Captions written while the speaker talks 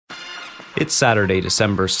It's Saturday,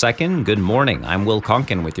 December 2nd. Good morning. I'm Will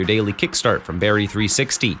Conkin with your daily kickstart from Barrie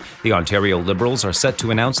 360. The Ontario Liberals are set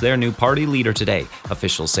to announce their new party leader today.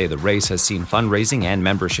 Officials say the race has seen fundraising and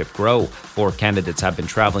membership grow. 4 candidates have been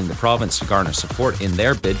traveling the province to garner support in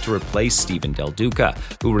their bid to replace Stephen Del Duca,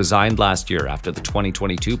 who resigned last year after the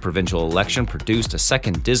 2022 provincial election produced a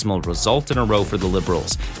second dismal result in a row for the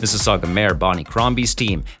Liberals. Mississauga Mayor Bonnie Crombie's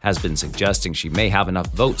team has been suggesting she may have enough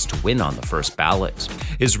votes to win on the first ballot.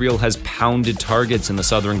 Israel has pounded targets in the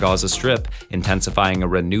southern Gaza Strip, intensifying a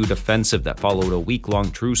renewed offensive that followed a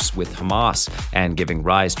week-long truce with Hamas and giving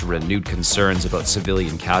rise to renewed concerns about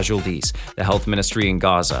civilian casualties. The health ministry in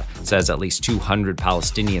Gaza says at least 200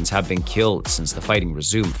 Palestinians have been killed since the fighting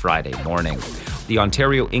resumed Friday morning. The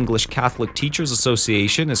Ontario English Catholic Teachers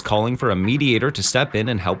Association is calling for a mediator to step in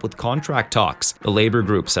and help with contract talks. The labor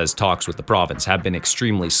group says talks with the province have been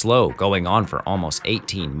extremely slow, going on for almost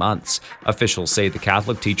 18 months. Officials say the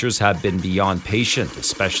Catholic teachers have been beyond patient,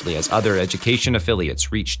 especially as other education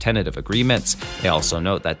affiliates reach tentative agreements. They also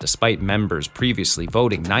note that despite members previously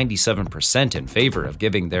voting 97% in favor of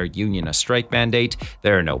giving their union a strike mandate,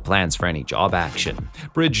 there are no plans for any job action.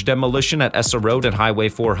 Bridge demolition at Essa Road and Highway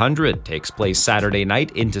 400 takes place Saturday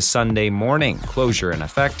night into Sunday morning. Closure in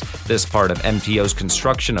effect. This part of MTO's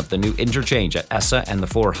construction of the new interchange at Essa and the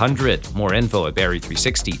 400. More info at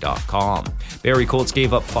Barrie360.com. Barrie Colts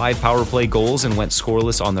gave up 5 power play goals and went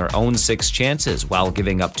scoreless on their own 6 chances while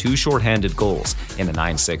giving up 2 shorthanded goals in a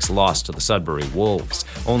 9-6 loss to the Sudbury Wolves.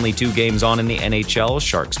 Only 2 games on in the NHL,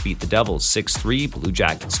 Sharks beat the Devils 6-3, Blue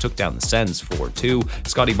Jackets took down the Sens 4-2.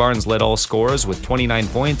 Scotty Barnes led all scorers with 29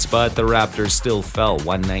 points, but the Raptors still fell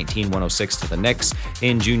 119-106 to the Knicks.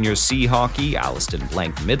 In Junior C hockey, Alliston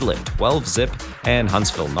blanked Midland 12-zip, and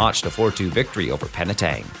Huntsville notched a 4-2 victory over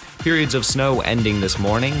Penetang. Periods of snow ending this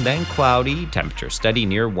morning, then cloudy, temperature steady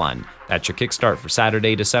near 1. That's your kickstart for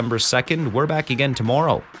Saturday, December 2nd. We're back again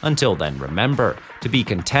tomorrow. Until then, remember, to be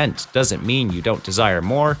content doesn't mean you don't desire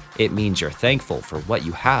more. It means you're thankful for what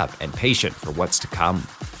you have and patient for what's to come.